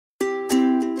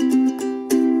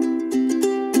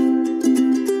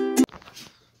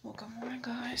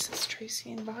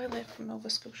Tracey and Violet from Nova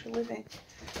Scotia Living.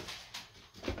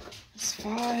 It's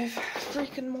 5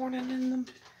 freaking morning in the...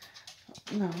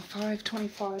 No,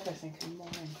 5:25 I think in the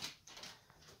morning.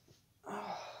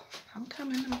 Oh, I'm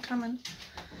coming.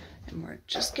 And we're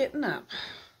just getting up.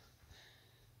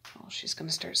 Oh, she's gonna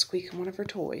start squeaking one of her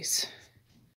toys.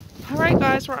 Alright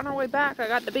guys, we're on our way back. I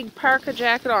got the big parka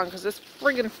jacket on because it's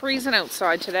friggin' freezing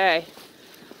outside today.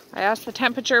 I asked the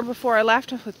temperature before I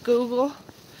left with Google.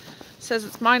 It says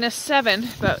it's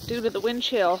 -7, but due to the wind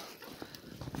chill,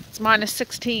 it's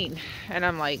 -16. And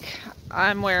I'm like,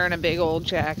 I'm wearing a big old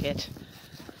jacket.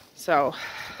 So,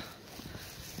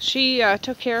 she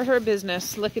took care of her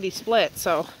business, lickety-split,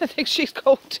 so I think she's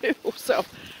cold too. So,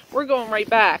 we're going right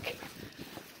back.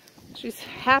 She's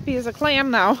happy as a clam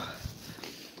now,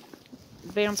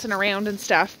 bouncing around and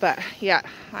stuff, but yeah,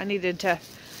 I needed to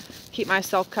keep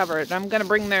myself covered. I'm going to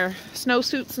bring their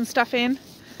snowsuits and stuff in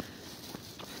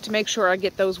to make sure I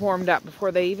get those warmed up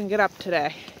before they even get up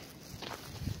today.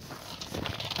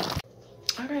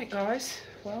 Alright guys,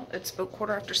 well, it's about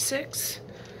 6:15.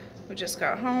 We just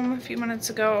got home a few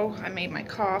minutes ago. I made my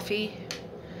coffee,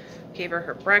 gave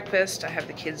her breakfast. I have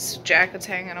the kids' jackets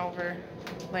hanging over,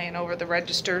 laying over the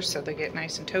register so they get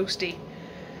nice and toasty.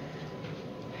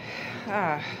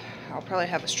 I'll probably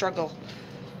have a struggle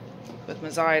with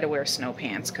Messiah to wear snow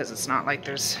pants because it's not like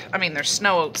there's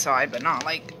snow outside, but not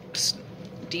like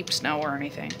deep snow or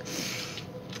anything.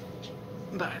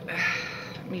 But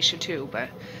Misha too, but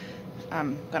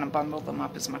I'm gonna bundle them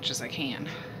up as much as I can.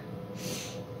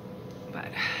 But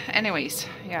anyways,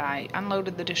 yeah, I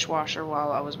unloaded the dishwasher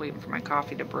while I was waiting for my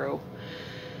coffee to brew.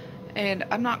 And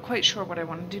I'm not quite sure what I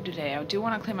want to do today. I do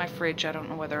want to clean my fridge. I don't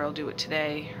know whether I'll do it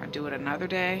today or do it another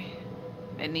day.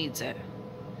 It needs it.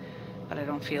 But I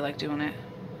don't feel like doing it.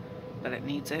 But it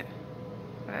needs it.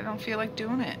 But I don't feel like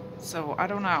doing it. So I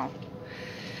don't know.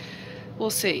 We'll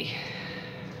see.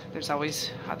 There's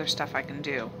always other stuff I can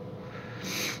do.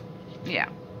 Yeah.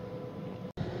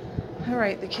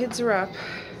 Alright, the kids are up.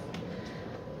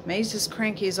 Maze is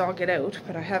cranky as all get out,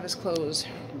 but I have his clothes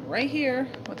right here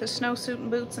with his snowsuit and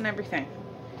boots and everything.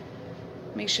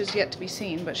 Misha's yet to be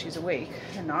seen, but she's awake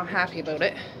and not happy about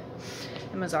it.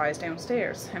 And Messiah's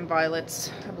downstairs. And Violet's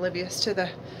oblivious to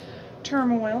the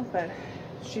turmoil, but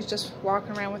she's just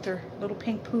walking around with her little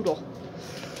pink poodle.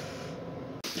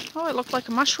 Oh, I look like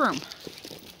a mushroom.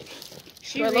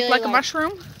 Do I look like a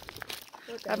mushroom?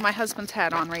 I have my husband's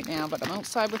hat on right now, but I'm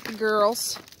outside with the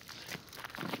girls.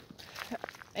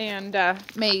 And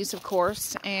Maze, of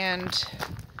course, and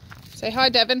say hi,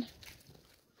 Devin.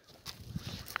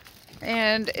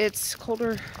 And it's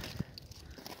colder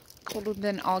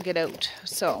than all get out.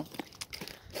 So,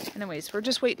 anyways, we're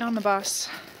just waiting on the bus.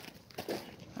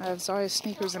 I have Zaya's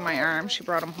sneakers in my arm. She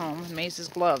brought them home, and Maze's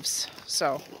gloves.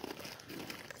 So,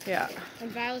 yeah.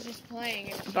 And Violet's just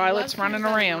playing. Violet's running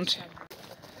around.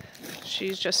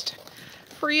 She's just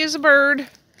free as a bird.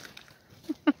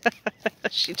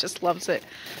 She just loves it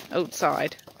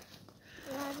outside.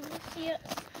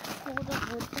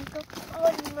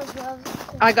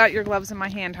 I got your gloves in my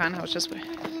hand, hon. I was just...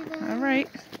 Alright.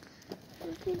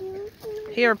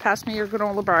 Here, pass me your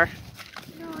granola bar.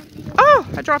 Oh!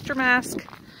 I dropped your mask.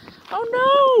 Oh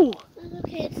no! It's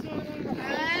okay, it's not on the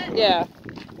hat. Yeah.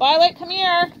 Violet, come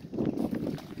here.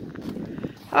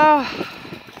 Oh.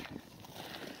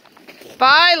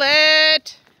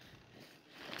 Violet!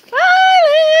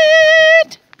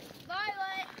 Violet!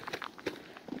 Violet!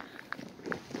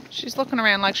 She's looking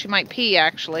around like she might pee,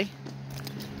 actually.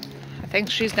 I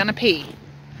think she's gonna pee.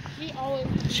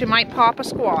 She might pop a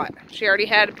squat. She already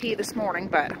had a pee this morning,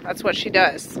 but that's what she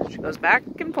does. She goes back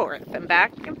and forth and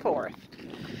back and forth.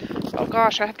 Oh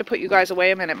gosh, I have to put you guys away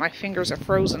a minute. My fingers are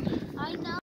frozen. I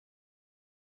know.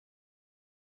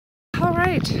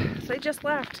 Alright, they just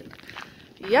left.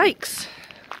 Yikes.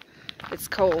 It's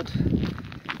cold.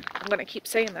 I'm gonna keep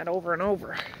saying that over and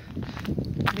over.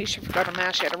 Misha forgot a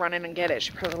match. She had to run in and get it.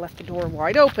 She probably left the door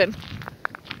wide open.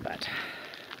 But,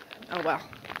 oh well.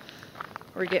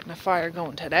 We're getting a fire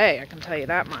going today, I can tell you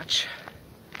that much.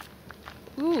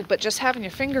 Ooh, but just having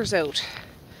your fingers out,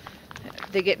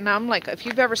 they get numb. Like if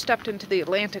you've ever stepped into the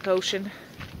Atlantic Ocean,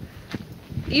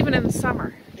 even in the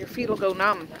summer, your feet will go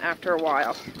numb after a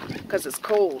while because it's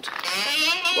cold.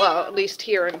 Well, at least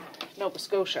here in Nova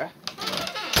Scotia.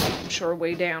 I'm sure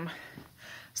way down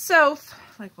south,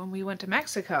 like when we went to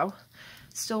Mexico,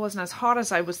 it still wasn't as hot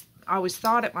as I always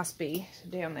thought it must be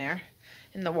down there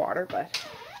in the water, but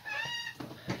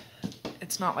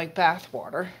it's not like bath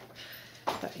water.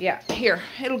 But yeah, here,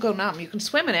 it'll go numb. You can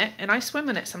swim in it, and I swim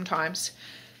in it sometimes,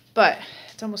 but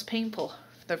it's almost painful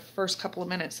for the first couple of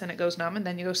minutes, and it goes numb, and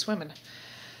then you go swimming.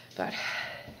 But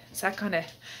it's that kind of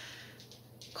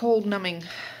cold numbing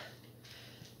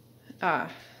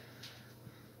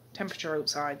temperature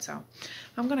outside, so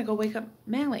I'm gonna go wake up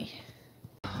Mally.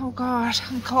 Oh God,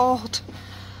 I'm cold.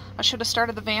 I should have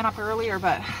started the van up earlier,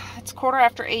 but it's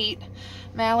 8:15.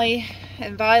 Mally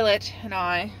and Violet and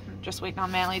I, I'm just waiting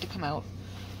on Mally to come out,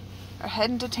 are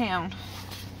heading to town.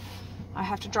 I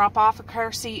have to drop off a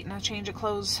car seat and a change of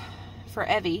clothes for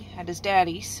Evie at his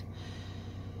daddy's.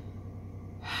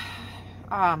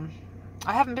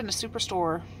 I haven't been to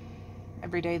Superstore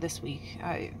every day this week.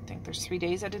 I think there's 3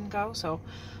 days I didn't go, so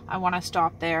I want to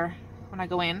stop there when I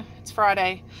go in. It's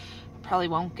Friday. I probably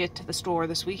won't get to the store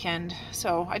this weekend,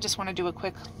 so I just want to do a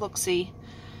quick look-see.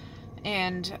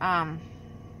 And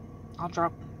I'll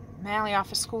drop Mally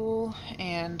off of school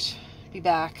and be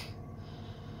back.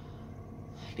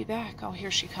 Oh,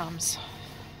 here she comes.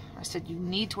 I said, you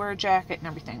need to wear a jacket and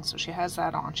everything, so she has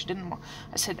that on. She didn't want,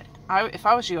 I said, if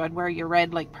I was you, I'd wear your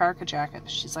red, like, parka jacket.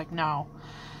 She's like, no.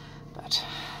 But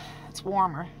it's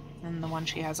warmer than the one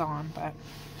she has on, but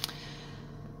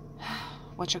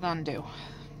what you gonna do?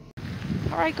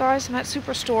 Alright guys, I'm at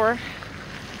Superstore.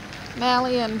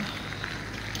 Mally and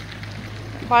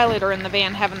Violet are in the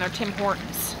van having their Tim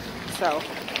Hortons, so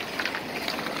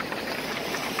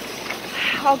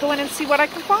I'll go in and see what I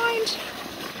can find.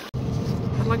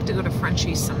 I'd like to go to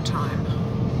Frenchy's sometime.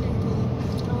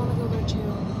 I want to go there too.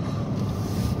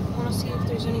 I want to see if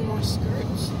there's any more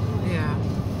skirts. Yeah.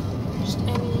 Just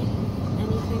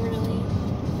anything really.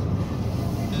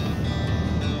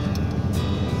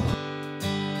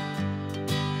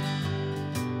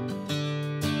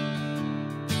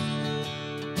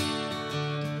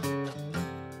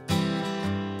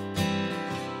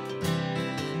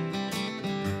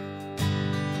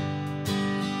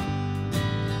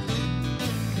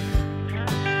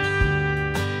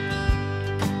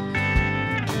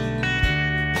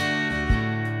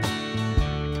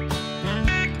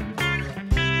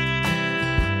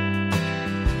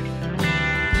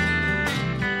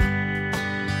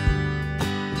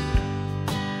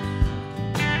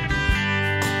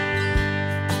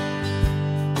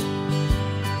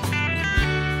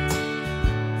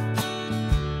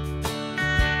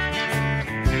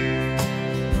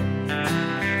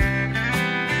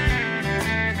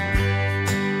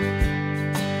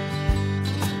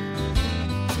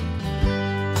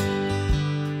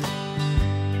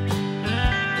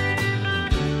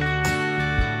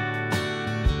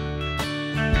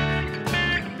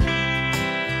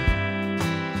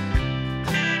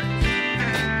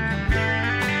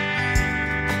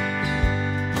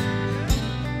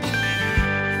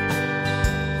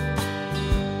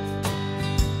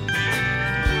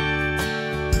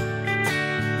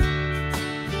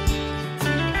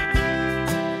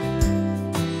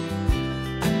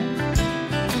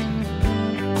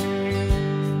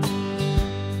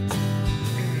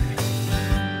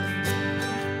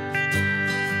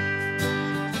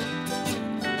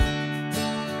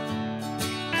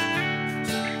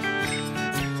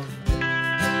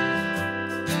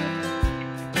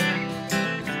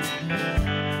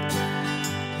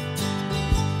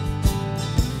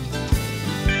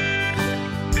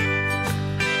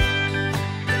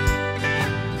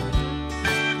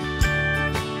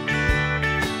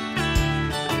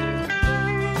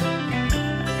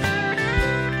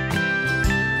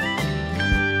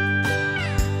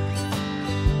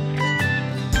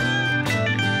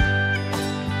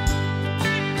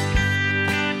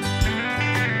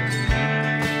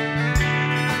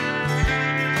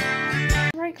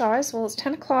 Guys, well, it's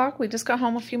 10 o'clock. We just got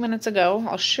home a few minutes ago.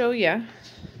 I'll show you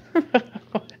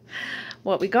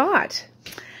what we got.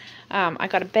 I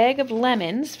got a bag of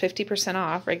lemons, 50%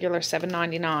 off, regular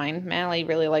 $7.99. Mally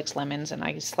really likes lemons, and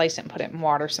I slice it and put it in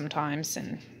water sometimes,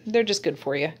 and they're just good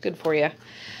for you. Good for you.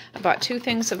 I bought 2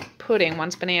 things of pudding.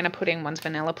 One's banana pudding, one's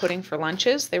vanilla pudding for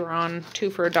lunches. They were on 2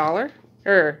 for $1,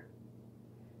 or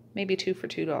maybe 2 for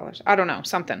 $2. I don't know,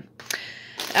 something.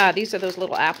 These are those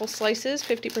little apple slices,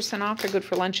 50% off. They're good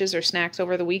for lunches or snacks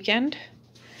over the weekend.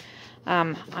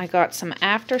 I got some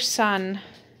After Sun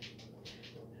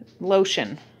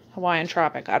lotion, Hawaiian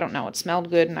Tropic. I don't know, it smelled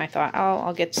good, and I thought, oh,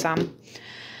 I'll get some.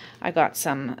 I got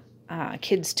some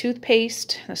kids'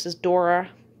 toothpaste. This is Dora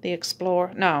the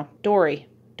Explorer. No, Dory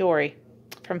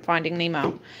from Finding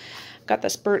Nemo. Got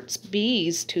this Burt's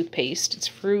Bees toothpaste. It's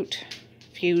fruit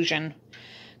fusion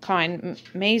kind.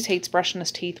 Maze hates brushing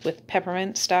his teeth with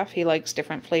peppermint stuff. He likes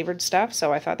different flavored stuff,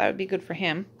 so I thought that would be good for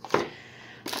him.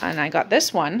 And I got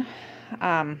this one,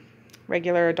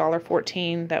 regular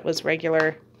 $1.14. That was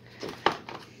regular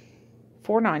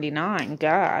 $4.99.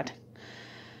 God,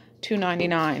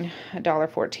 $2.99,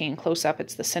 $1.14. Close up,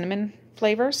 it's the cinnamon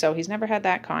flavor, so he's never had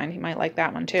that kind. He might like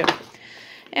that one too.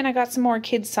 And I got some more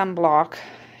kids sunblock.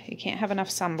 You can't have enough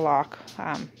sunblock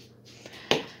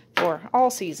for all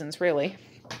seasons, really.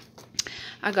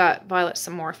 I got Violet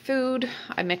some more food.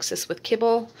 I mix this with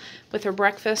kibble with her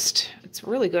breakfast. It's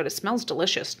really good. It smells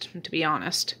delicious, to be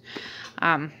honest.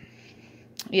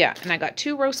 Yeah, and I got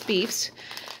 2 roast beefs,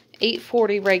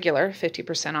 $8.40 regular,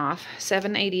 50% off,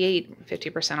 $7.88,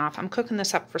 50% off. I'm cooking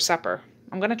this up for supper.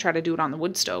 I'm going to try to do it on the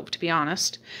wood stove, to be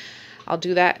honest. I'll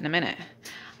do that in a minute.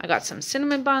 I got some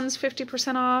cinnamon buns,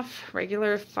 50% off,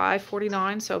 regular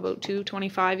 $5.49, so about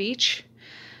 $2.25 each.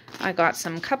 I got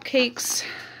some cupcakes,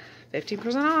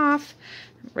 50% off,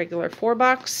 regular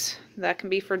 $4. That can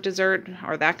be for dessert,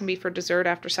 or that can be for dessert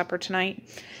after supper tonight.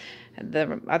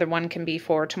 The other one can be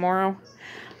for tomorrow.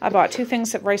 I bought 2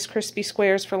 things of Rice Krispie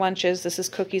Squares for lunches. This is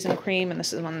cookies and cream, and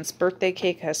this is one's birthday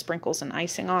cake. It has sprinkles and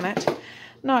icing on it.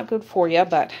 Not good for you,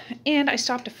 but... And I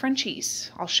stopped at Frenchy's.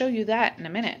 I'll show you that in a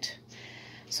minute.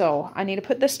 So I need to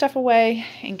put this stuff away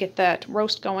and get that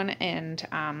roast going, and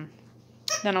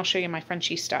then I'll show you my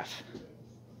Frenchy stuff.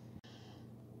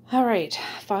 Alright,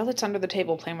 Violet's under the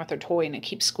table playing with her toy, and it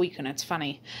keeps squeaking. It's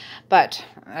funny. But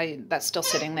that's still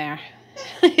sitting there.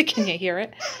 Can you hear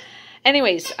it?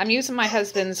 Anyways, I'm using my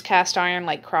husband's cast iron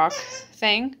like crock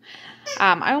thing.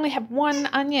 I only have 1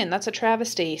 onion. That's a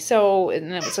travesty.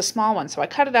 And it was a small one. So I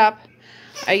cut it up.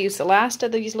 I used the last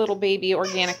of these little baby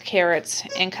organic carrots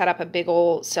and cut up a big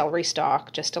old celery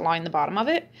stalk just to line the bottom of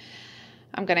it.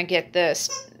 I'm going to get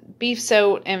this beef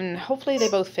out, and hopefully they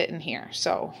both fit in here.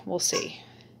 So we'll see.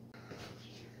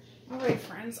 Alright,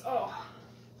 friends. Oh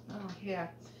yeah.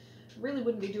 Really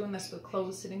wouldn't be doing this with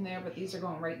clothes sitting there, but these are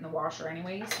going right in the washer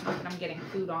anyways. Not that I'm getting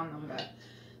food on them, but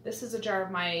this is a jar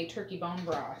of my turkey bone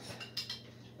broth.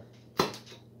 I'm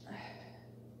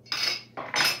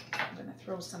going to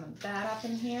throw some of that up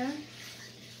in here.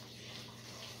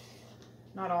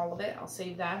 Not all of it. I'll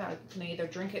save that. I can either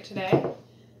drink it today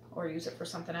or use it for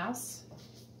something else.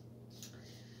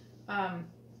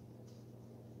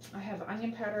 I have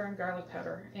onion powder and garlic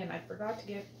powder, and I forgot to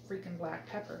get freaking black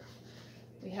pepper.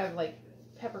 We have like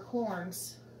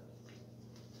peppercorns.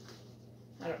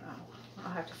 I don't know.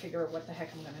 I'll have to figure out what the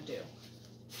heck I'm going to do.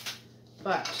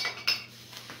 But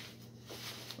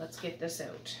let's get this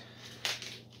out.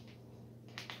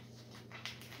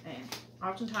 And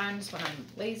oftentimes when I'm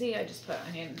lazy, I just put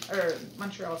onion or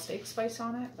Montreal steak spice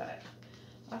on it, but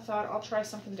I thought I'll try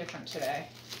something different today.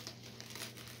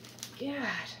 God.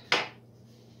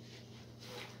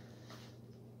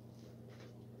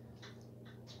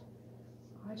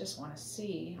 I just want to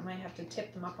see. I might have to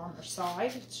tip them up on their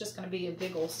side. It's just going to be a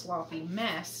big old sloppy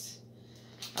mess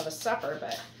of a supper.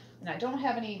 But and I don't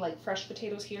have any like fresh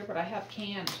potatoes here, but I have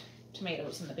canned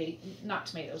tomatoes in the not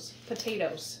tomatoes,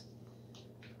 potatoes.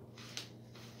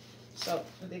 So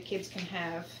the kids can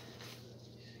have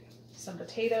some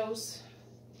potatoes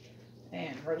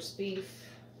and roast beef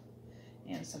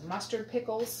and some mustard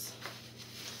pickles,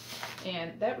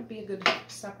 and that would be a good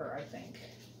supper, I think.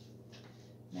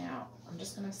 Now, I'm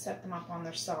just going to set them up on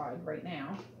their side right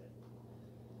now.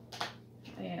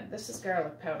 And this is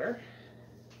garlic powder.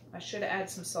 I should add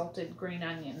some salted green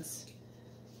onions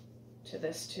to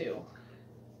this too.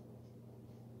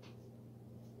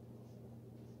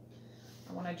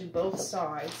 I want to do both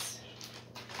sides.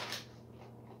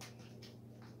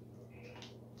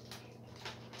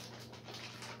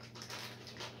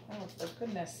 Oh, for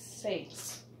goodness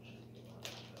sakes.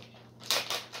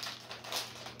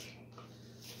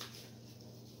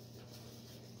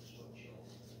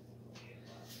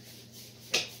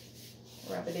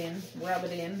 Rub it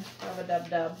in,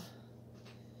 rub-a-dub-dub.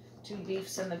 2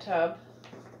 beefs in the tub.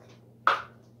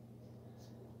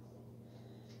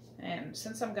 And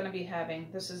since I'm going to be having,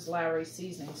 this is Lowry's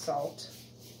seasoning salt,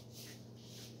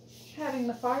 having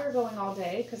the fire going all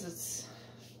day because it's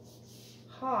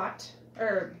hot,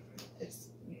 or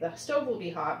the stove will be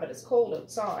hot, but it's cold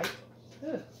outside.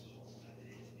 Ugh.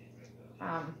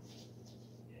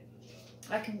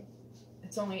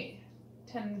 It's only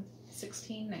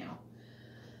 10:16 now.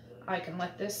 I can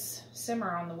let this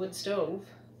simmer on the wood stove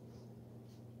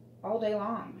all day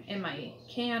long. And my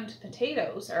canned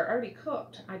potatoes are already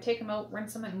cooked. I take them out,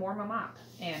 rinse them, and warm them up.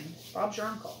 And Bob's your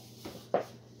uncle.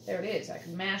 There it is. I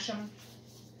can mash them,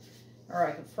 or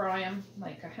I can fry them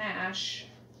like a hash,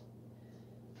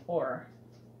 or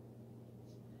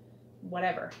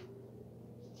whatever.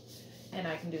 And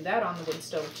I can do that on the wood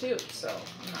stove too, so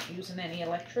I'm not using any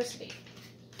electricity.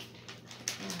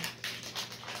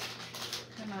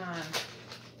 Come on.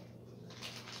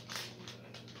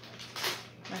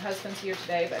 My husband's here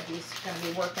today, but he's going to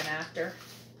be working after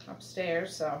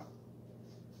upstairs, so.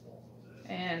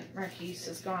 And Marquise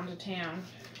has gone to town.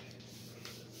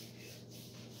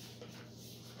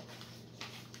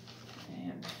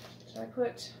 Did I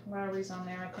put Lowry's on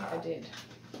there? I think I did.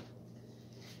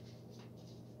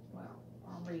 Well,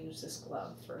 I'll reuse this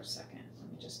glove for a second.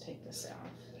 Let me just take this out.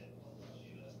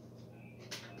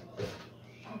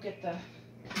 I'll get the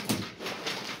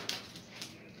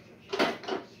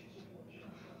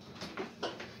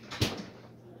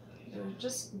they're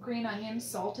just green onions,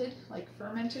 salted, like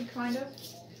fermented kind of.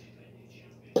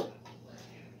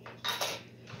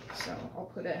 So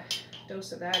I'll put a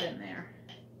dose of that in there.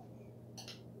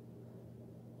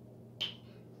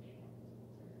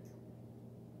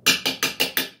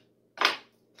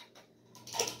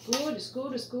 Good, it's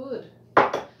good, it's good.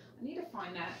 I need to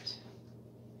find that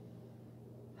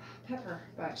pepper,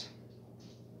 but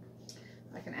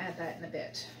I can add that in a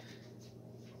bit.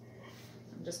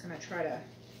 I'm just going to try to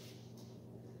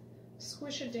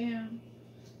squish it down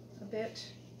a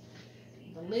bit.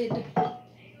 The lid,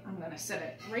 I'm going to set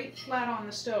it right flat on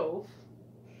the stove.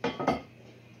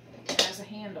 It has a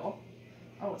handle.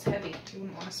 Oh, it's heavy. You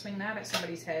wouldn't want to swing that at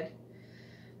somebody's head.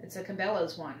 It's a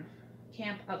Cabela's one,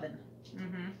 camp oven.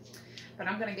 But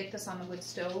I'm going to get this on the wood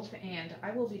stove and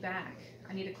I will be back.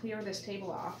 I need to clear this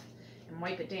table off and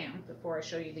wipe it down before I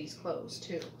show you these clothes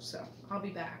too. So I'll be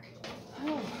back.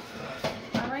 Oh.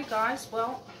 Alright guys,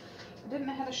 well, I didn't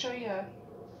know how to show you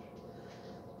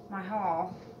my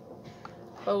haul,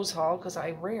 clothes haul, because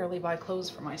I rarely buy clothes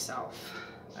for myself.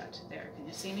 But there, can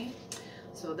you see me?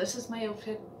 So this is my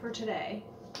outfit for today.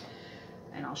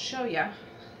 And I'll show you.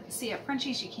 See, at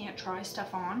Frenchy's you can't try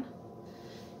stuff on.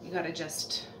 You gotta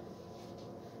just,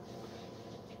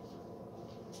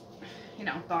 you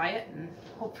know, buy it and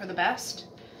hope for the best.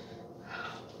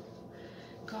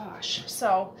 Gosh,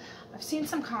 so I've seen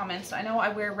some comments. I know I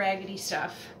wear raggedy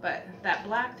stuff, but that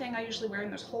black thing I usually wear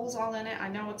and there's holes all in it, I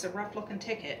know it's a rough looking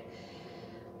ticket,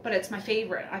 but it's my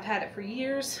favorite. I've had it for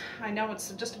years. I know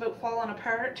it's just about falling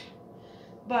apart,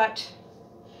 but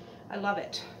I love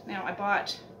it. Now I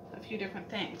bought a few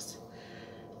different things.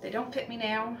 They don't fit me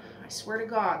now. I swear to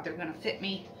God, they're gonna fit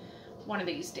me one of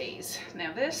these days.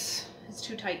 Now this is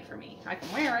too tight for me. I can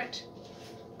wear it.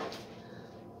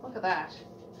 Look at that.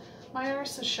 My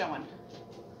arse is showing.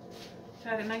 If I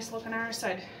had a nice looking arse,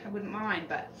 I wouldn't mind,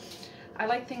 but I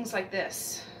like things like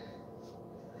this.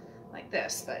 Like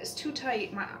this, but it's too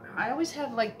tight. I always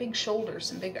have like big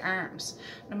shoulders and big arms.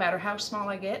 No matter how small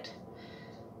I get,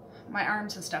 my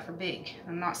arms and stuff are big.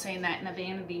 I'm not saying that in a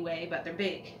vanity way, but they're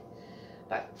big.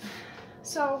 But,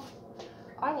 so,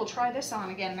 I will try this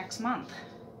on again next month.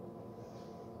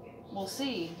 We'll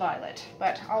see, Violet.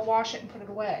 But I'll wash it and put it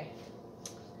away.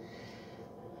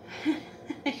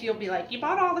 You'll be like, you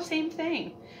bought all the same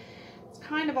thing. It's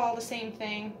kind of all the same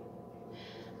thing.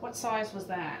 What size was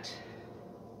that?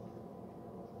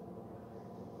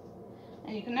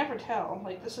 And you can never tell.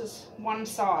 Like, this is one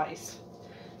size.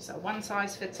 So one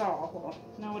size fits all. Well,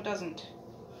 no it doesn't.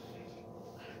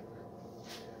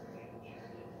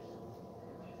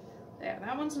 There,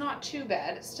 that one's not too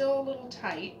bad. It's still a little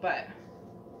tight, but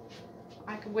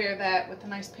I could wear that with a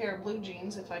nice pair of blue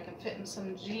jeans if I can fit in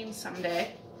some jeans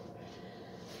someday.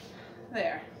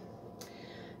 There.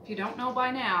 If you don't know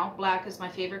by now, black is my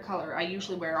favorite color. I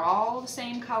usually wear all the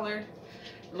same color.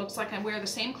 It looks like I wear the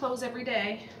same clothes every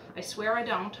day. I swear I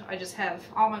don't. I just have,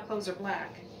 all my clothes are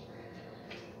black.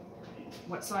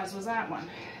 What size was that one?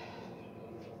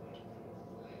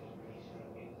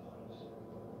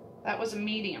 That was a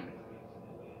medium.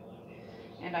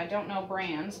 And I don't know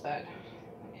brands, but,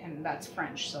 and that's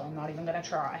French, so I'm not even gonna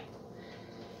try.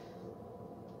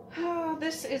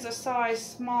 This is a size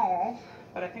small,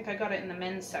 but I think I got it in the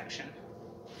men's section.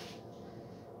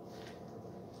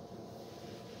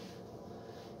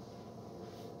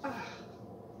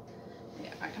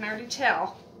 Yeah, I can already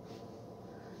tell.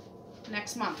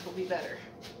 Next month will be better.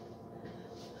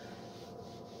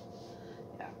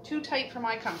 Yeah, too tight for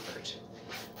my comfort.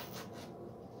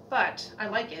 But I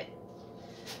like it.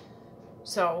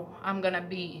 So I'm gonna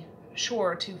be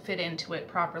sure to fit into it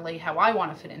properly how I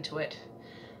want to fit into it.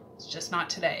 It's just not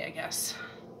today, I guess.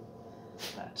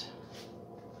 But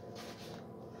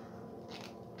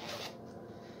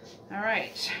all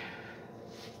right.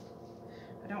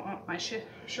 I don't want my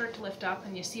shirt to lift up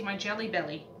and you see my jelly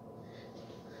belly.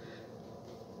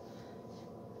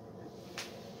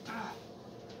 Oh.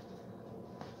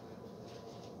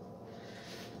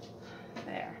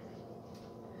 There.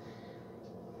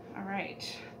 All right,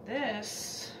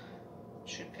 this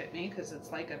should fit me because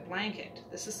it's like a blanket.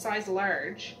 This is size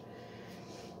large.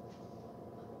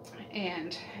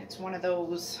 And it's one of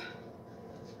those,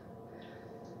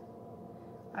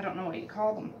 I don't know what you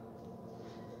call them,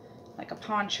 like a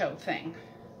poncho thing.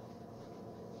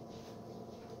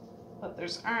 But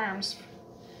there's arms,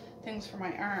 things for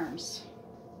my arms.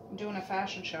 I'm doing a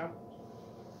fashion show.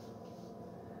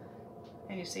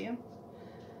 Can you see him? Do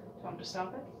you want me to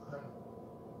stop it?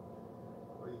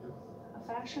 What are you doing? A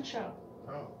fashion show.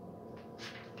 Oh.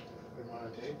 I'm on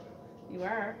a tape. You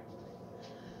are.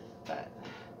 But,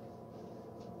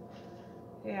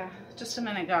 yeah, just a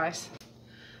minute, guys.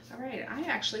 All right, I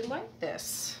actually like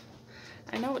this.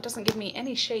 I know it doesn't give me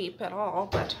any shape at all,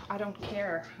 but I don't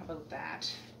care about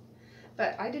that.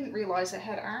 But I didn't realize it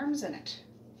had arms in it.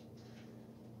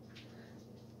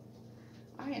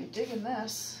 I am digging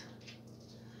this.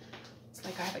 It's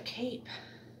like I have a cape.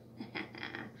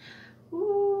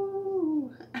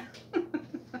 Ooh.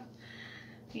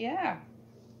 Yeah.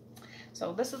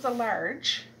 So this is a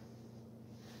large.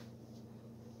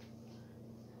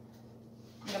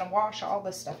 I'm gonna wash all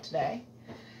this stuff today.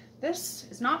 This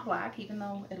is not black, even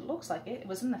though it looks like it. It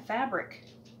was in the fabric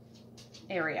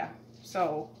area.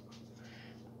 So,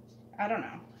 I don't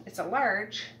know. It's a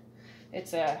large.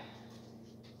 It's a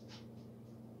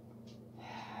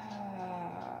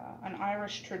an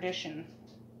Irish tradition.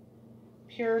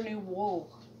 Pure new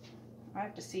wool. I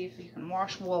have to see if you can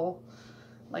wash wool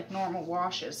like normal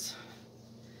washes.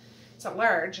 It's a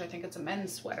large. I think it's a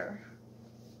men's sweater.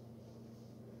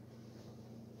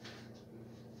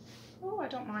 Oh, I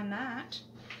don't mind that.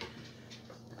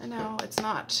 I know it's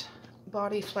not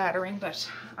body flattering, but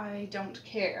I don't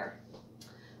care.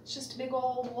 It's just a big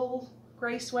old wool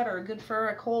gray sweater, good for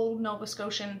a cold Nova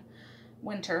Scotian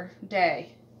winter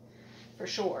day, for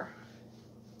sure.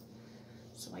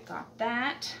 So I got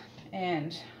that,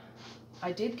 and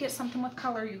I did get something with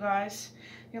color, you guys.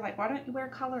 You're like, why don't you wear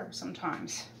color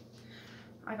sometimes?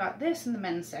 I got this in the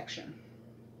men's section.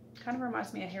 Kind of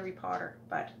reminds me of Harry Potter,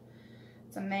 but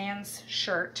it's a man's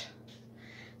shirt.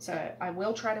 So I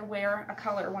will try to wear a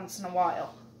color once in a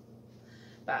while.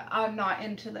 But I'm not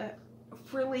into the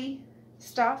frilly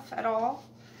stuff at all.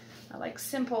 I like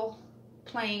simple,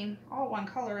 plain, all one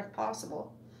color if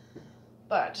possible.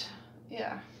 But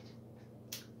yeah.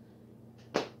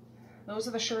 Those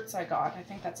are the shirts I got. I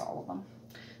think that's all of them.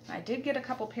 I did get a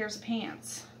couple pairs of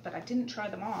pants, but I didn't try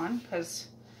them on because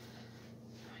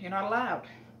you're not allowed.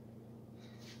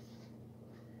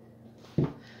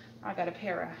 I got a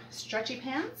pair of stretchy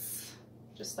pants,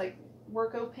 just like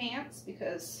workout pants,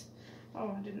 because,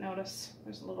 oh, I didn't notice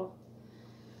there's a little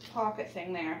pocket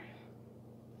thing there.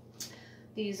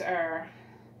 These are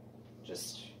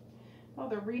just, oh,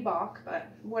 they're Reebok, but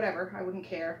whatever, I wouldn't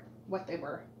care what they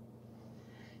were.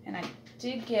 And I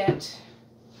did get,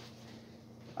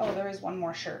 oh, there is one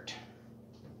more shirt.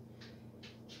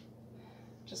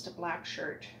 Just a black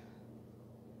shirt.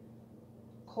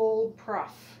 Cold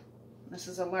Pruff. This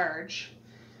is a large.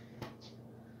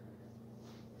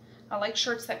 I like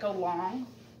shirts that go long.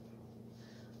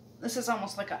 This is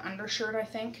almost like an undershirt, I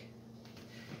think.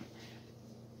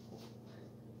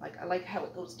 Like, I like how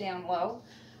it goes down low.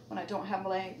 When I don't have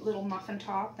a little muffin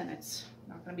top, then it's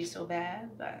not going to be so bad,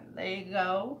 but there you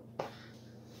go.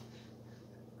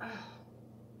 Oh.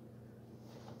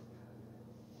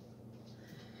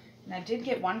 And I did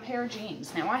get one pair of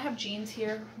jeans. Now I have jeans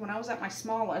here. When I was at my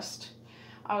smallest,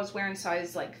 I was wearing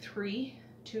size like 3,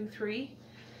 2, 3.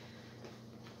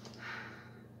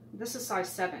 This is size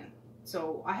 7,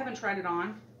 so I haven't tried it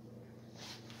on.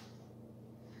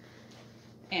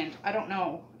 And I don't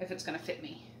know if it's gonna fit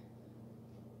me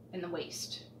in the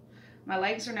waist. My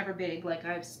legs are never big, like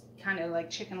I've kind of like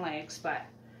chicken legs, but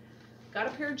got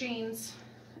a pair of jeans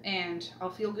and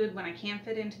I'll feel good when I can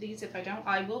fit into these. If I don't,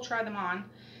 I will try them on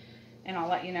and I'll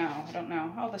let you know. I don't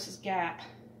know. Oh, this is Gap,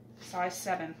 size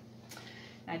 7.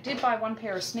 And I did buy one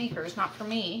pair of sneakers, not for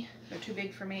me. They're too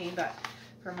big for me, but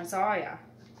for Mazaya.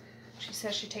 She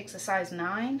says she takes a size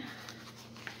 9.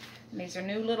 And these are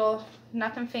new little,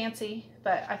 nothing fancy,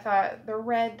 but I thought they're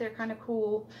red, they're kind of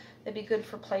cool. They'd be good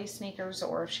for play sneakers,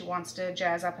 or if she wants to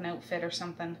jazz up an outfit or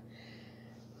something.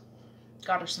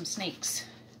 Got her some sneaks.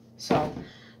 So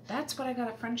that's what I got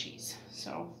at Frenchy's.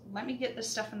 So let me get this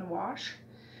stuff in the wash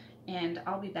and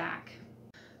I'll be back.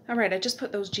 All right, I just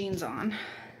put those jeans on,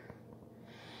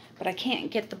 but I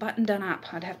can't get the button done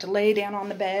up. I'd have to lay down on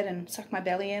the bed and suck my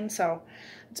belly in. So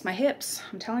it's my hips.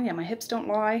 I'm telling you, my hips don't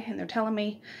lie, and they're telling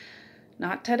me,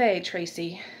 not today,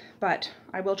 Tracy, but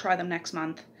I will try them next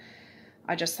month.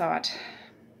 I just thought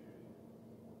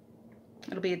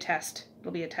it'll be a test.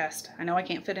 It'll be a test. I know I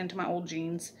can't fit into my old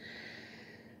jeans,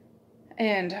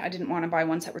 and I didn't want to buy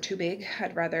ones that were too big.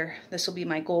 I'd rather, this will be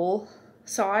my goal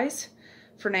size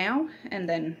for now, and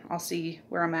then I'll see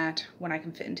where I'm at when I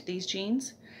can fit into these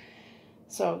jeans.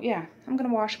 So yeah, I'm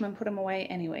gonna wash them and put them away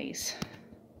anyways.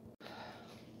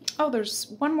 Oh,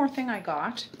 there's one more thing I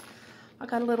got. I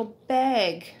got a little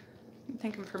bag. I'm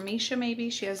thinking for Misha maybe.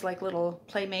 She has like little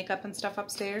play makeup and stuff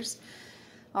upstairs.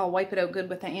 I'll wipe it out good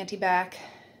with the anti-bac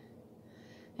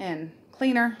and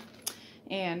cleaner.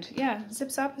 And yeah,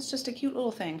 zips up. It's just a cute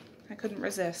little thing. I couldn't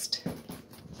resist.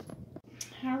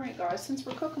 Alright guys, since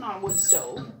we're cooking on a wood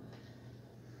stove,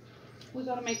 we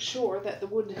got to make sure that the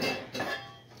wood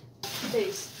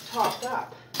stays topped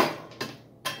up.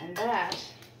 And that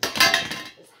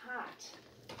is hot.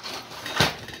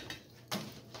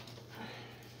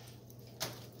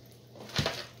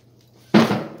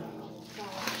 Oh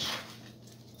gosh.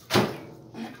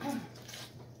 There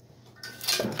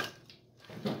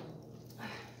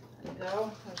we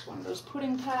go. There's one of those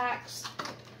pudding packs.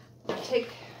 I'll take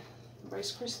the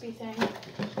Rice Krispie thing.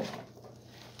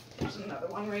 There's another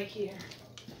one right here.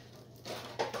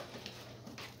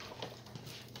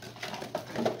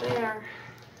 There.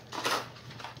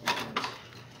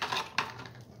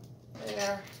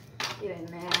 There. Get in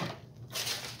there.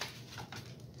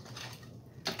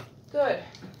 Good.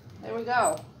 There we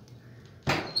go.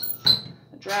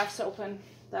 The draft's open.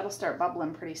 That'll start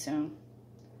bubbling pretty soon.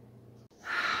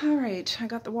 Alright, I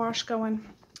got the wash going.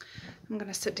 I'm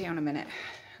going to sit down a minute.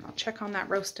 I'll check on that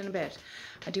roast in a bit.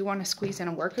 I do want to squeeze in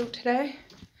a workout today.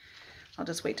 I'll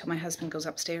just wait till my husband goes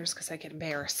upstairs because I get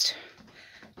embarrassed.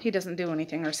 He doesn't do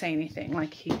anything or say anything.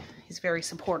 Like he's very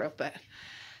supportive, but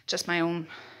just my own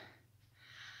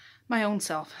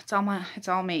self. It's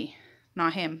all me.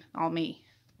 Not him, all me.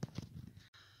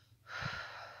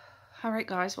 Alright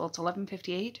guys, well it's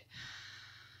 11:58.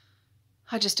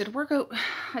 I just did a workout.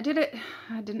 I did it.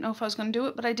 I didn't know if I was going to do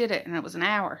it, but I did it, and it was an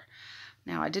hour.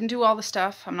 Now, I didn't do all the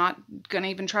stuff. I'm not going to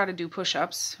even try to do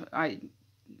push-ups.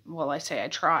 Well, I say I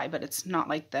try, but it's not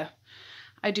like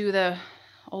I do the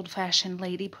old-fashioned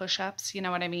lady push-ups, you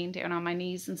know what I mean, down on my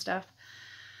knees and stuff.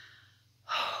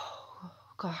 Oh,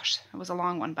 gosh, it was a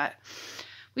long one, but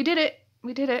we did it.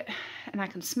 We did it, and I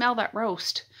can smell that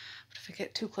roast. But if I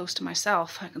get too close to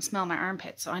myself, I can smell my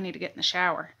armpit, so I need to get in the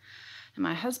shower. And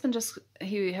my husband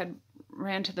he had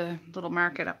ran to the little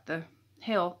market up the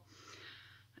hill,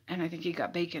 and I think he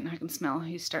got bacon. I can smell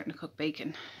he's starting to cook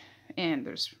bacon. And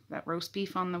there's that roast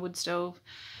beef on the wood stove,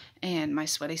 and my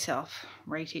sweaty self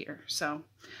right here. So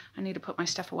I need to put my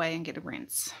stuff away and get a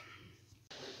rinse.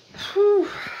 Whew.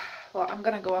 Well, I'm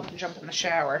going to go up and jump in the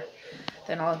shower.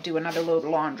 Then I'll do another load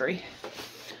of laundry.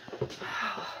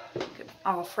 Get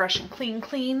all fresh and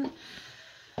clean.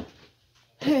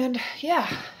 And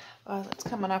yeah. Violet's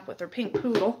coming up with her pink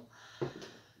poodle.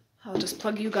 I'll just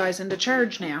plug you guys into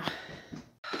charge now.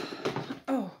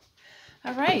 Oh,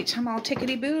 all right. I'm all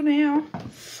tickety-boo now.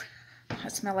 I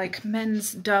smell like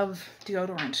men's Dove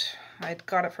deodorant. I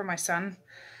got it for my son.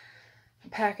 A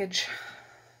package.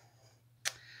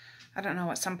 I don't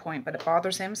know at some point, but it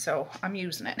bothers him, so I'm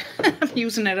using it. I'm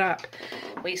using it up.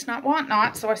 Waste not, want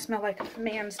not, so I smell like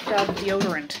man's Dove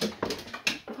deodorant.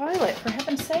 Violet, for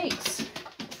heaven's sakes.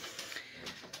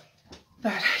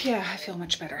 But yeah, I feel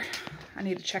much better. I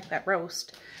need to check that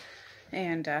roast.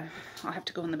 And I'll have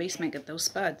to go in the basement and get those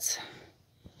spuds.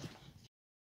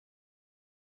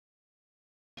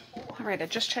 Alright, I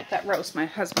just checked that roast. My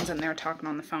husband's in there talking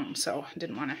on the phone, so I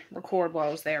didn't want to record while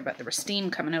I was there, but there was steam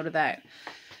coming out of that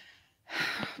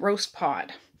roast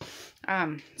pot.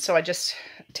 So I just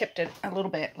tipped it a little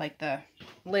bit, like the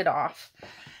lid off,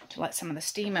 to let some of the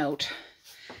steam out.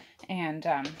 And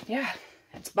yeah.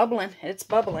 It's bubbling. It's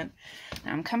bubbling.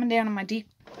 Now I'm coming down in my deep,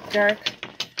 dark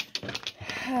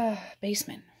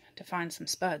basement to find some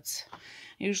spuds.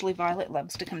 Usually Violet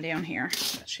loves to come down here,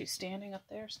 but she's standing up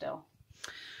there still.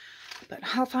 But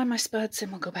I'll find my spuds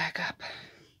and we'll go back up.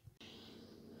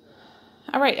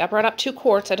 Alright, I brought up 2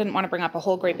 quarts. I didn't want to bring up a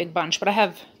whole great big bunch, but I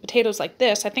have potatoes like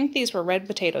this. I think these were red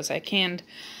potatoes I canned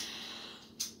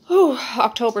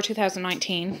October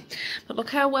 2019. But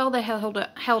look how well they held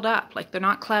up. Like, they're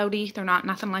not cloudy, they're not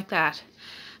nothing like that.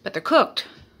 But they're cooked.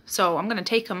 So I'm going to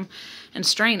take them and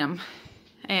strain them.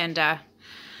 And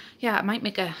yeah, I might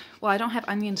make well, I don't have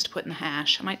onions to put in the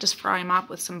hash. I might just fry them up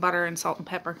with some butter and salt and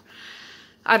pepper.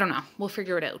 I don't know. We'll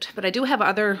figure it out. But I do have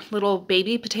other little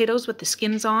baby potatoes with the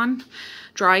skins on,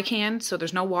 dry canned, so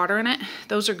there's no water in it.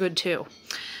 Those are good too.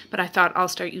 But I thought I'll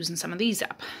start using some of these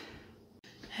up.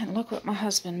 And look what my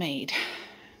husband made.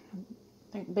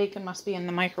 I think bacon must be in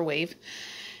the microwave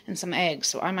and some eggs,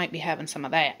 so I might be having some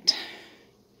of that.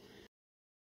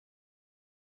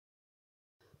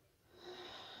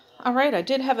 Alright, I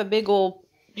did have a big old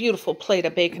beautiful plate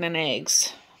of bacon and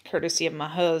eggs, courtesy of my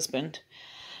husband.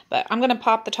 But I'm going to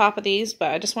pop the top of these,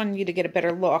 but I just wanted you to get a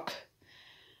better look.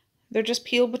 They're just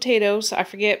peeled potatoes. I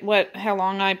forget how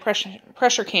long I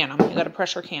pressure can them. You got to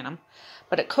pressure can them.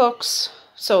 But it cooks.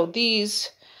 So these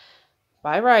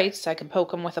by rights, I could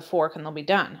poke them with a fork and they'll be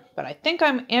done. But I think I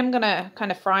am going to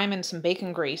kind of fry them in some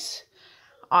bacon grease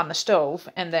on the stove,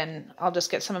 and then I'll just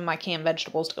get some of my canned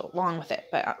vegetables to go along with it.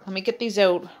 But let me get these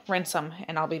out, rinse them,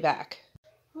 and I'll be back.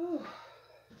 Whew.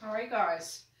 All right,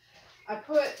 guys. I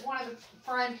put one of the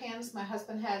frying pans my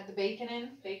husband had the bacon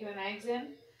and eggs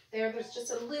in. There's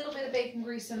just a little bit of bacon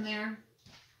grease in there.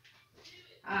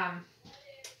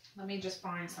 Let me just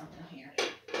find something here.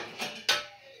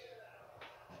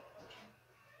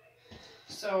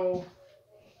 So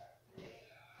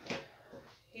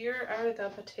here are the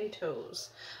potatoes.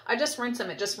 I just rinse them.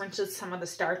 It just rinses some of the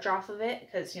starch off of it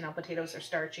because, you know, potatoes are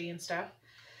starchy and stuff.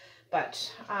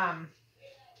 But I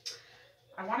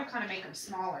want to kind of make them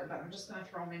smaller, but I'm just going to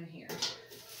throw them in here.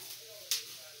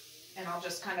 And I'll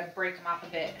just kind of break them up a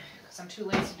bit because I'm too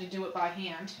lazy to do it by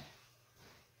hand.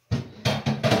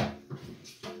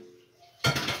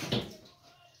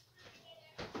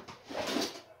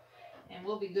 And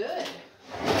we'll be good.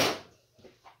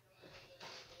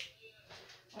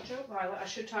 Watch out, Violet. I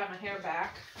should tie my hair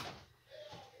back.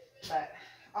 But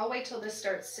I'll wait till this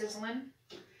starts sizzling.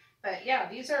 But yeah,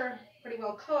 these are pretty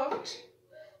well cooked.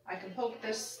 I can poke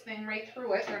this thing right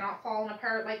through it. They're not falling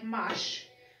apart like mush.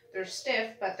 They're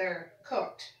stiff, but they're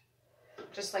cooked.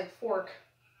 Just like fork.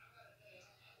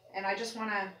 And I just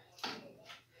want to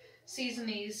season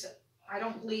these. I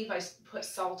don't believe I put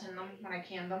salt in them when I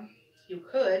canned them. You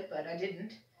could, but I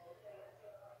didn't.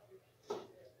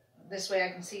 This way I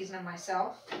can season them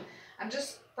myself. I'm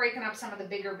just breaking up some of the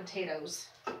bigger potatoes.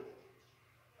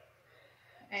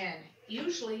 And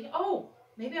usually, oh,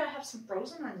 maybe I have some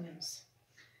frozen onions.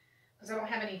 Because I don't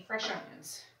have any fresh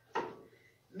onions.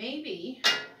 Maybe,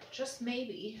 just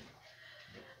maybe,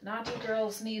 naughty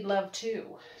girls need love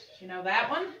too. You know that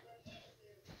one?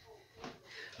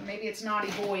 Or maybe it's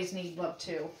naughty boys need love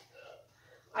too.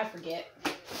 I forget.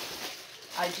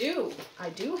 I do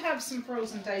have some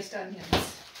frozen diced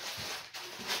onions.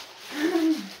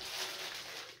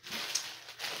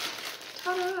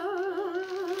 Ta-da!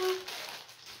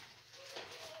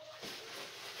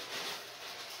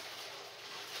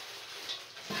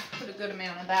 Put a good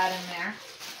amount of that in there.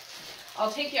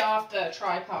 I'll take you off the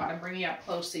tripod and bring you up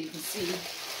close so you can see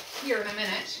here in a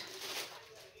minute.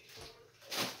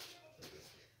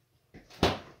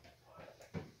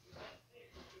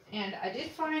 And I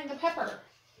did find the pepper.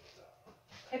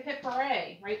 Hip hip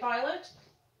hooray, right, Violet?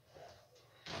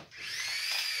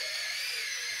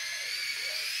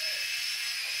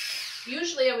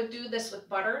 Usually I would do this with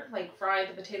butter, like fry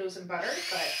the potatoes in butter,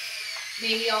 but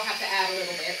maybe I'll have to add a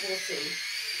little bit, we'll see.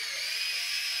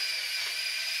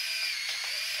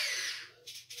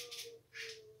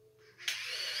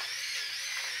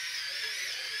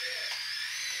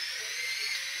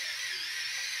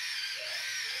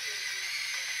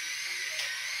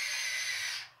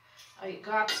 Oh, you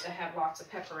got to have lots of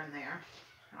pepper in there,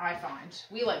 I find.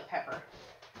 We like pepper.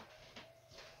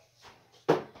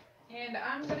 And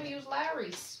I'm going to use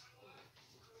Larry's.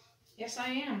 Yes, I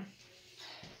am.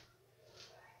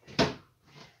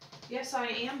 Yes, I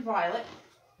am, Violet.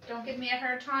 Don't give me a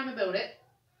hard time about it.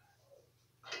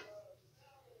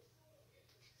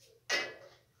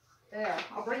 There.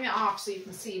 I'll bring it off so you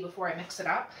can see before I mix it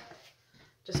up.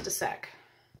 Just a sec.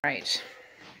 Right.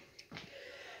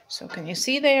 So can you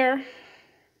see there?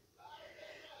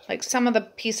 Like some of the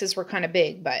pieces were kind of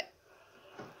big, but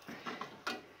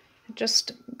it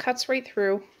just cuts right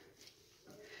through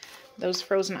those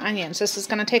frozen onions. This is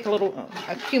going to take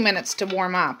a few minutes to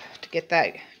warm up to get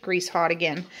that grease hot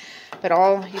again. But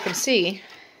all you can see,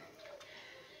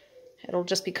 it'll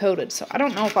just be coated. So I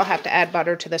don't know if I'll have to add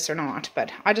butter to this or not,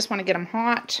 but I just want to get them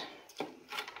hot.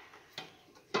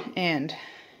 And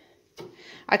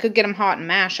I could get them hot and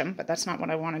mash them, but that's not what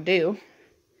I want to do.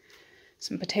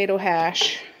 Some potato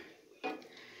hash.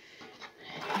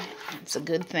 It's a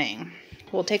good thing.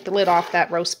 We'll take the lid off that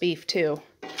roast beef too.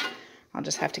 I'll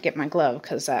just have to get my glove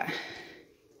because that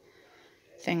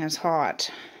thing is hot.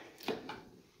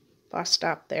 Bust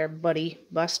up there, buddy.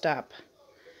 Bust up.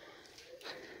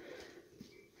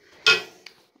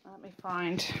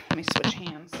 Let me switch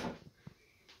hands.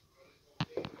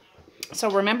 So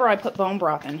remember I put bone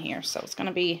broth in here, so it's going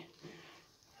to be...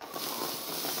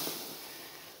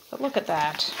 But look at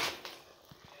that.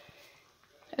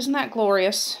 Isn't that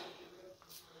glorious?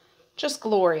 Just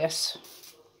glorious.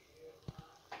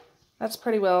 That's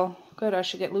pretty well good. I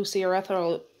should get Lucy or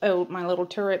Ethel out, my little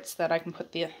turrets, that I can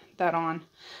put that on.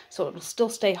 So it'll still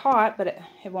stay hot, but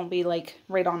it won't be like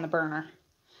right on the burner.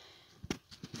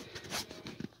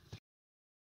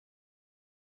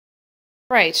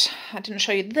 Right, I didn't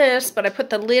show you this, but I put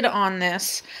the lid on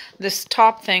this. This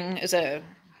top thing is a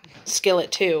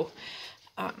skillet too.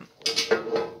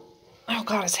 Oh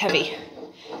God, it's heavy.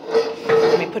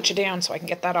 Let me put you down so I can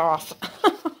get that off.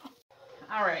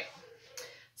 All right,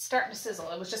 it's starting to sizzle.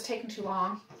 It was just taking too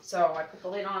long, so I put the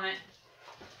lid on it.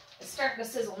 It's starting to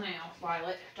sizzle now,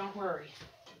 Violet. Don't worry.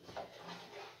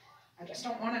 I just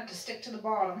don't want it to stick to the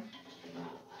bottom.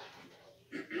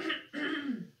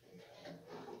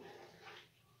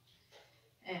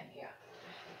 And yeah.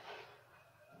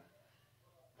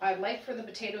 I'd like for the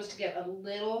potatoes to get a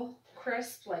little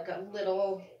crisp, like a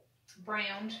little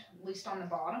browned, at least on the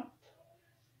bottom.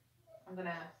 I'm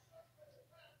gonna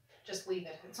just leave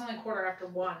it. It's only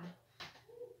 1:15.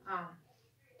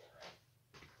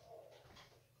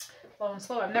 Low and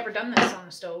slow. I've never done this on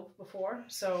the stove before,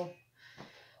 so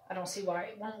I don't see why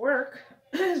it won't work.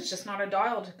 It's just not a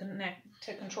dial to connect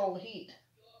to control the heat,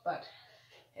 but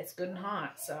it's good and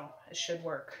hot, so it should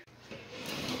work.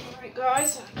 All right,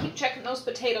 guys, I keep checking those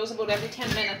potatoes about every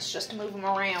 10 minutes just to move them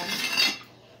around.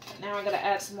 But now I gotta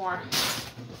add some more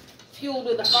fuel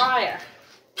to the fire.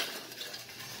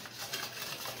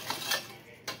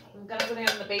 I'm gonna go down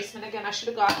in the basement again. I should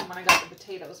have got them when I got the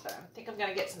potatoes, but I think I'm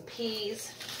gonna get some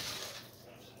peas,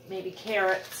 maybe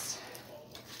carrots,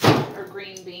 or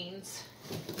green beans.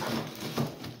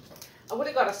 I would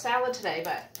have got a salad today,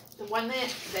 but the one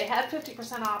that they had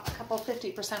 50% off, a couple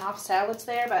 50% off salads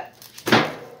there, but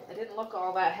it didn't look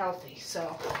all that healthy,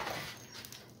 so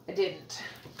I didn't.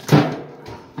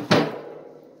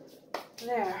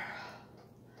 There.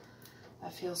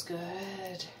 That feels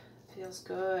good. Feels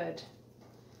good.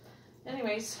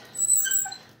 Anyways,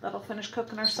 that'll finish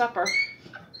cooking our supper.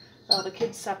 Well, the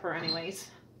kids' supper anyways.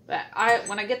 But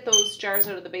when I get those jars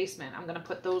out of the basement, I'm going to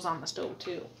put those on the stove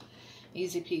too.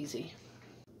 Easy peasy.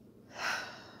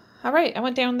 All right, I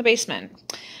went down in the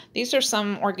basement. These are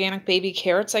some organic baby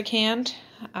carrots I canned.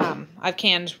 I've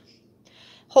canned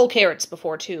whole carrots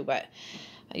before too, but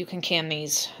you can can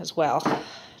these as well.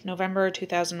 November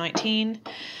 2019.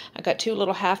 I got 2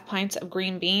 little half pints of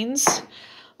green beans.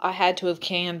 I had to have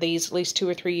canned these at least 2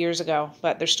 or 3 years ago,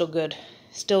 but they're still good.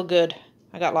 Still good.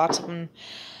 I got lots of them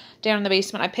down in the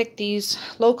basement. I picked these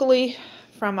locally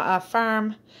from a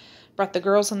farm. Brought the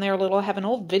girls in there a little. I have an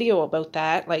old video about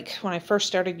that, like when I first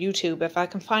started YouTube. If I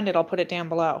can find it, I'll put it down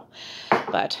below.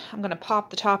 But I'm going to pop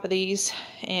the top of these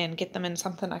and get them in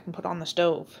something I can put on the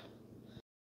stove.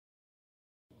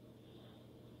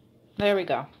 There we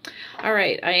go. All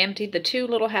right, I emptied the 2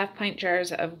 little half-pint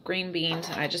jars of green beans,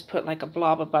 and I just put like a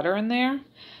blob of butter in there.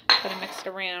 Put it mixed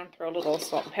around, throw a little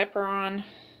salt and pepper on.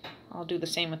 I'll do the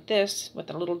same with this, with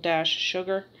a little dash of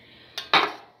sugar.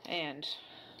 And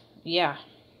yeah,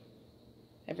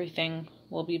 everything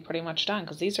will be pretty much done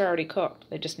because these are already cooked.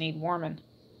 They just need warming.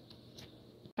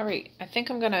 All right, I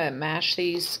think I'm going to mash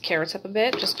these carrots up a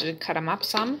bit just to cut them up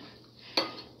some.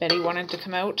 Betty wanted to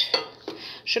come out.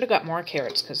 Should have got more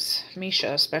carrots because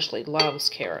Misha especially loves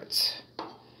carrots.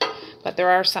 But there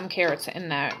are some carrots in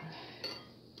that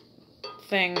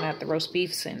thing that the roast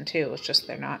beef's in too. It's just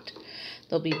they're not,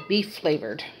 they'll be beef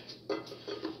flavored.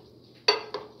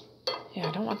 Yeah,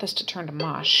 I don't want this to turn to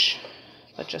mush,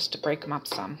 but just to break them up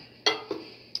some.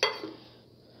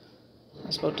 I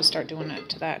was about to start doing it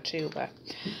to that too, but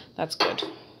that's good.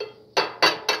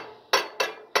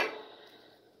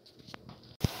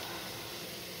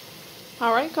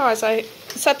 Alright guys, I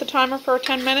set the timer for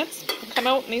 10 minutes. Come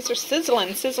out and these are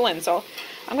sizzling. So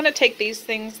I'm going to take these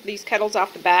kettles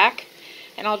off the back,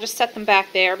 and I'll just set them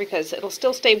back there because it'll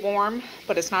still stay warm,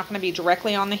 but it's not going to be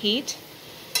directly on the heat.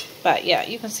 But yeah,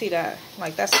 you can see that,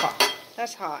 like that's hot.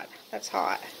 That's hot. That's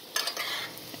hot.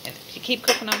 And if you keep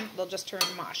cooking them, they'll just turn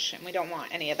to mush, and we don't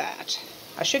want any of that.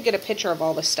 I should get a picture of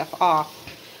all this stuff off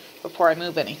before I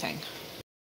move anything.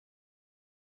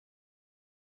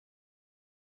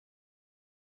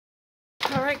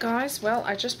 Alright guys, well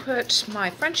I just put my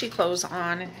Frenchy clothes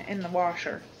on in the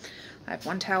washer. I have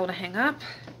 1 towel to hang up.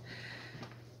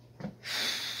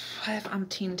 I have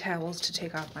umpteen towels to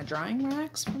take off my drying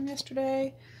racks from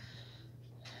yesterday.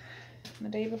 The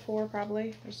day before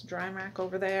probably. There's a drying rack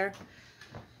over there.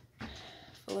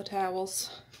 Full of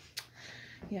towels.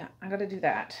 Yeah, I gotta do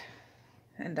that.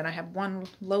 And then I have 1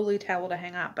 lowly towel to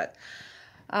hang up. But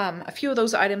a few of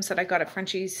those items that I got at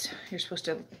Frenchy's, you're supposed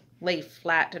to lay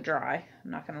flat to dry.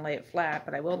 I'm not going to lay it flat,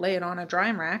 but I will lay it on a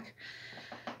drying rack.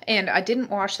 And I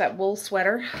didn't wash that wool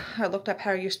sweater. I looked up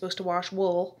how you're supposed to wash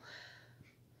wool.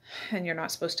 And you're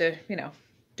not supposed to, you know,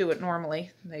 do it normally.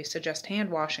 They suggest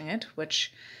hand washing it,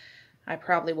 which I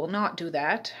probably will not do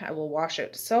that. I will wash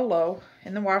it solo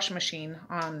in the washing machine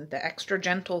on the extra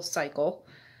gentle cycle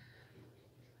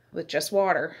with just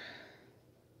water.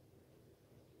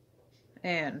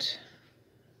 And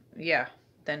yeah,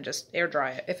 then just air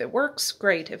dry it. If it works,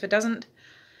 great. If it doesn't,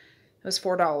 It was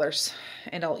 $4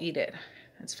 and I'll eat it.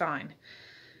 It's fine.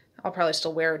 I'll probably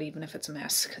still wear it even if it's a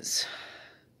mess because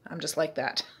I'm just like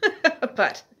that.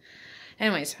 But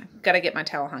anyways, gotta get my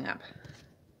towel hung up.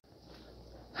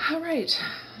 All right,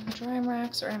 the drying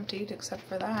racks are emptied except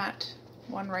for that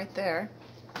one right there.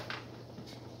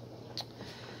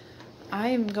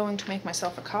 I'm going to make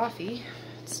myself a coffee.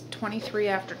 It's 23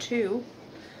 after 2.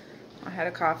 I had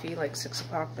a coffee like 6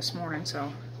 o'clock this morning,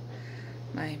 so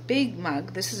my big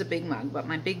mug, this is a big mug, but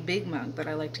my big mug that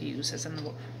I like to use is in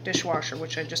the dishwasher,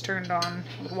 which I just turned on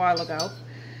a little while ago.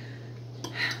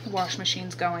 The wash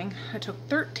machine's going. I took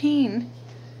 13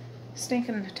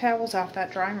 stinking towels off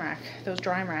that drying rack, those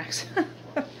drying racks.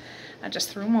 I just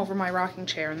threw them over my rocking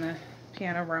chair in the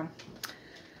piano room.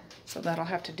 So that'll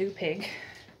have to do, pig.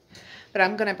 But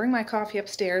I'm gonna bring my coffee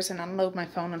upstairs and unload my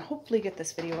phone and hopefully get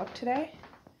this video up today.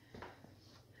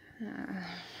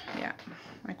 Yeah,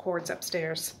 my cord's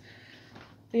upstairs.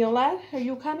 Violet, are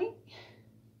you coming?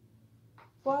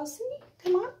 Wazzy,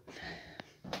 come on.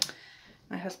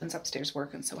 My husband's upstairs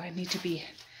working, so I need to be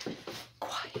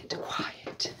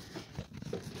quiet.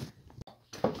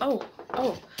 Oh,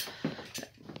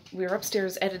 we were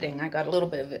upstairs editing. I got a little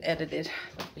bit of it edited.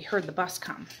 We heard the bus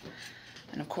come.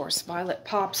 And of course, Violet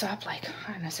pops up like,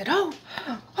 and I said, oh,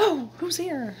 who's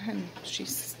here? And she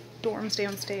storms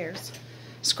downstairs.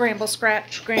 Scramble,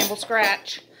 scratch,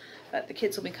 but the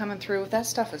kids will be coming through. That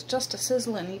stuff is just a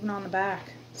sizzling even on the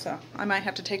back. So I might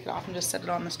have to take it off and just set it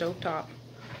on the stovetop.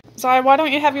 Zaya, why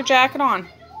don't you have your jacket on?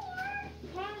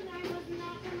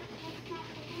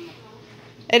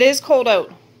 It is cold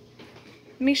out.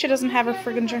 Misha doesn't have her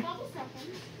friggin' jacket.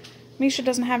 Misha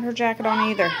doesn't have her jacket on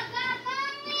either.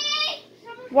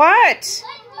 What?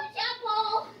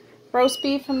 Roast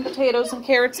beef and potatoes and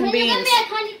carrots and beans.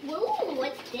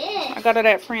 What's this? I got it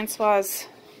at Francois'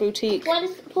 boutique. What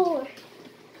is it for?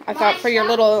 I thought for your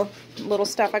little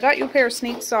stuff. I got you a pair of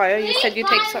sneaks, Zaya. You said you'd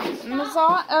take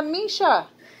some. Misha.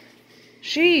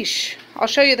 Sheesh. I'll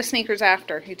show you the sneakers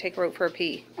after. You take her out for a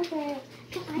pee. Okay.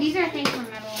 These are things from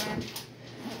Meadowland.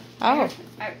 Oh.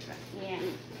 Yeah.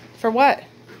 For what?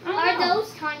 Are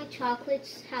those tiny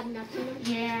chocolates have nuts in them?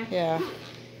 Yeah. Yeah.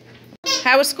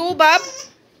 How was school, bub?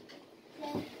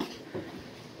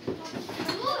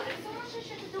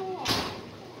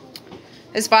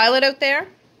 Is Violet out there?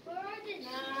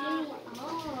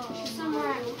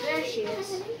 There she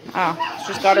is. Oh,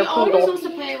 she's got her poodle. Always wants to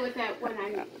play with that when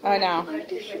I know.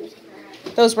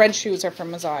 Those red shoes are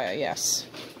from Messiah, yes.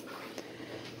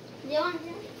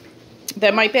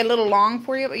 That might be a little long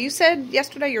for you, but you said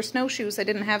yesterday your snowshoes, they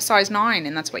didn't have size 9,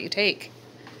 and that's what you take.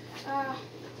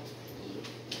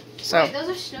 So. Wait, those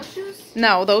are snowshoes?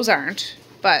 No, those aren't,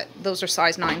 but those are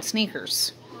size 9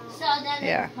 sneakers. So then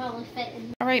they probably fit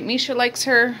in. All right, Misha likes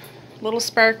her little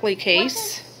sparkly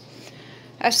case.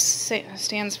 S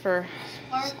stands for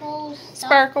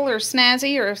sparkle or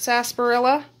snazzy or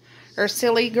sarsaparilla or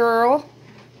silly girl.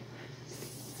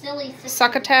 Silly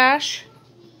succotash.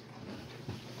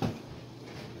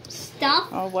 Stuff.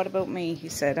 Oh, what about me? He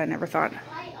said. I never thought.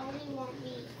 I only want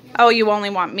meat. Oh, you only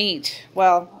want meat.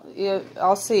 Well,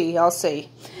 I'll see.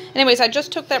 Anyways, I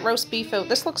just took that roast beef out.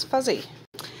 This looks fuzzy.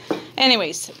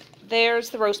 Anyways, there's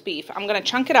the roast beef. I'm going to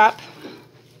chunk it up.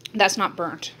 That's not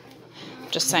burnt.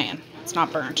 Just saying. It's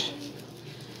not burnt.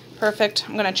 Perfect.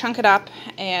 I'm going to chunk it up,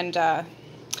 and I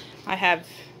have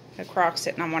a crock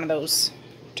sitting on one of those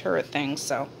turret things,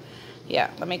 so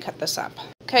yeah, let me cut this up.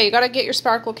 Okay, you got to get your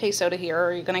sparkle case out of here,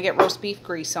 or you're going to get roast beef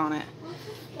grease on it.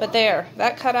 But there,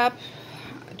 that cut up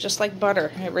just like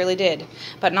butter. It really did.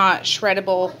 But not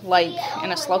shreddable like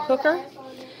in a slow cooker.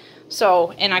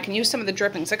 So, and I can use some of the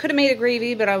drippings. I could have made a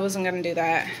gravy, but I wasn't going to do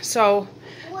that. So,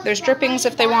 there's drippings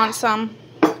if they want some.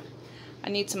 I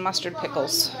need some mustard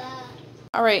pickles.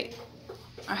 Alright,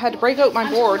 I had to break out my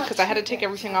board because I had to take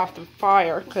everything off the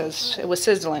fire because it was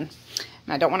sizzling.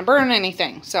 And I don't want to burn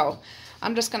anything. So,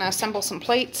 I'm just going to assemble some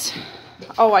plates.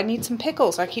 Oh, I need some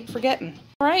pickles. I keep forgetting.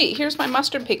 Alright, here's my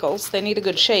mustard pickles. They need a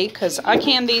good shake because I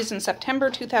canned these in September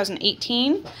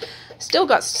 2018. Still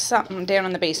got something down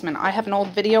in the basement. I have an old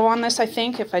video on this, I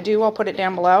think. If I do, I'll put it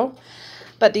down below.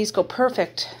 But these go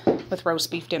perfect with roast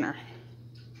beef dinner.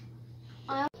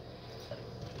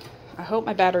 I hope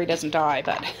my battery doesn't die,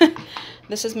 but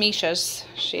this is Misha's.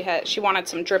 She wanted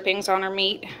some drippings on her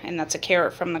meat, and that's a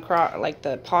carrot from the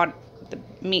pot the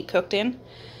meat cooked in,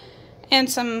 and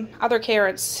some other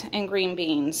carrots and green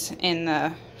beans in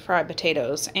the fried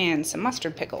potatoes, and some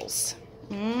mustard pickles.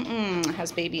 It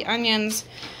has baby onions,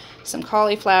 some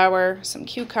cauliflower, some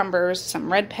cucumbers,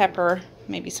 some red pepper,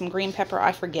 maybe some green pepper,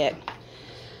 I forget.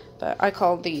 But I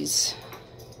called these,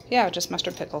 yeah, just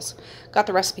mustard pickles. Got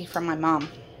the recipe from my mom.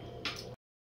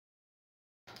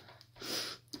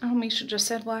 Misha just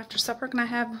said, well, after supper, can I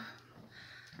have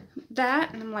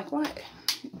that? And I'm like, what?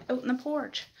 Out in the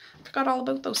porch. I forgot all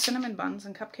about those cinnamon buns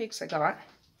and cupcakes I got.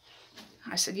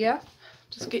 I said, yeah,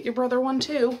 just get your brother one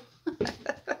too. But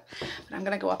I'm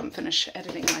going to go up and finish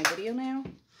editing my video now.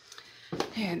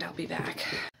 And I'll be back.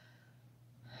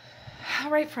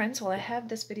 Alright friends, well I have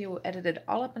this video edited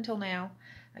all up until now.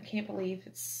 I can't believe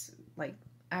it's like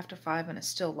after 5 and it's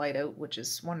still light out, which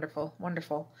is wonderful,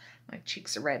 wonderful. My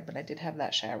cheeks are red, but I did have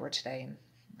that shower today. And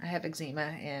I have eczema,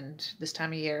 and this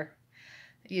time of year,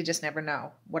 you just never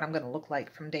know what I'm going to look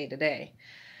like from day to day.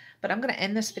 But I'm going to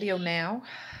end this video now.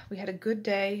 We had a good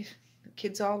day. The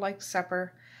kids all liked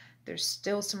supper. There's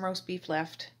still some roast beef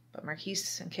left, but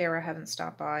Marquise and Kara haven't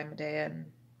stopped by. Medea and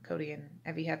Cody and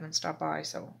Evie haven't stopped by,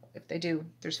 so if they do,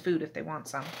 there's food if they want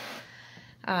some.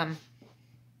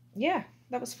 Yeah,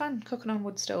 that was fun, cooking on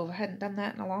wood stove. I hadn't done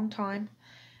that in a long time,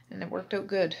 and it worked out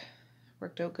good.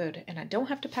 Worked out good. And I don't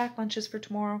have to pack lunches for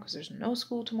tomorrow because there's no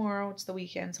school tomorrow. It's the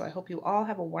weekend, so I hope you all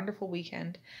have a wonderful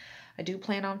weekend. I do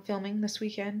plan on filming this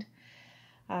weekend,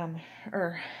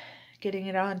 or getting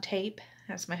it on tape,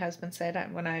 as my husband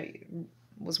said when I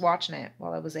was watching it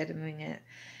while I was editing it.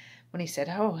 When he said,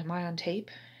 oh, am I on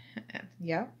tape?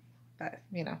 Yeah, but,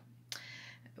 you know,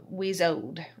 we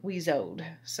zode.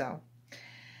 So,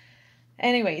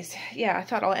 anyways, yeah, I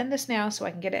thought I'll end this now so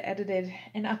I can get it edited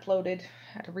and uploaded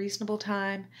at a reasonable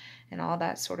time and all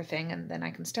that sort of thing, and then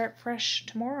I can start fresh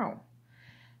tomorrow.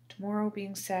 Tomorrow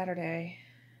being Saturday,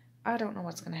 I don't know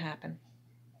what's going to happen,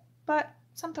 but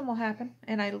something will happen,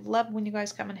 and I love when you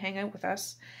guys come and hang out with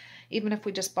us. Even if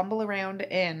we just bumble around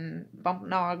and bump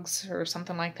nogs or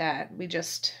something like that, we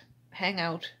just hang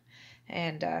out.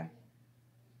 And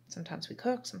sometimes we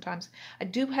cook, sometimes. I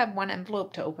do have one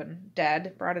envelope to open.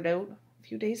 Dad brought it out a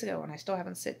few days ago, and I still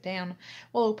haven't sit down.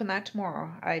 We'll open that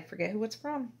tomorrow. I forget who it's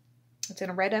from. It's in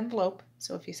a red envelope,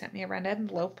 so if you sent me a red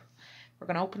envelope, we're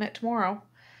going to open it tomorrow.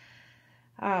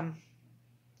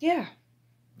 Yeah.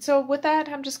 So with that,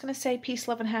 I'm just going to say peace,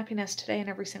 love, and happiness today and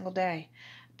every single day.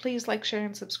 Please like, share,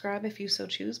 and subscribe if you so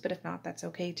choose, but if not, that's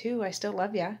okay too. I still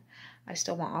love ya. I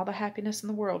still want all the happiness in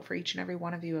the world for each and every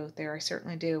one of you out there. I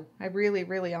certainly do. I really,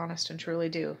 really honest and truly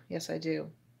do. Yes, I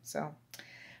do. So,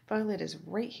 Violet is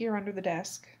right here under the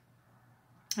desk.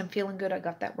 I'm feeling good. I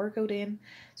got that workout in.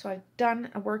 So I've done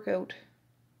a workout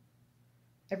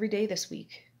every day this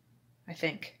week, I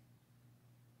think.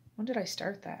 When did I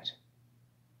start that?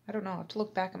 I don't know. I have to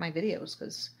look back at my videos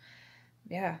because,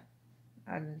 yeah,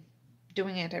 I'm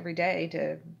doing it every day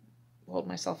to hold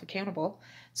myself accountable.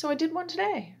 So I did one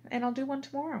today, and I'll do one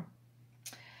tomorrow.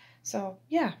 So,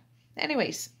 yeah.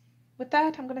 Anyways, with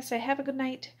that, I'm going to say have a good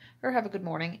night or have a good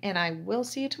morning, and I will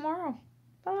see you tomorrow.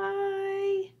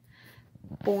 Bye.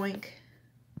 Boink.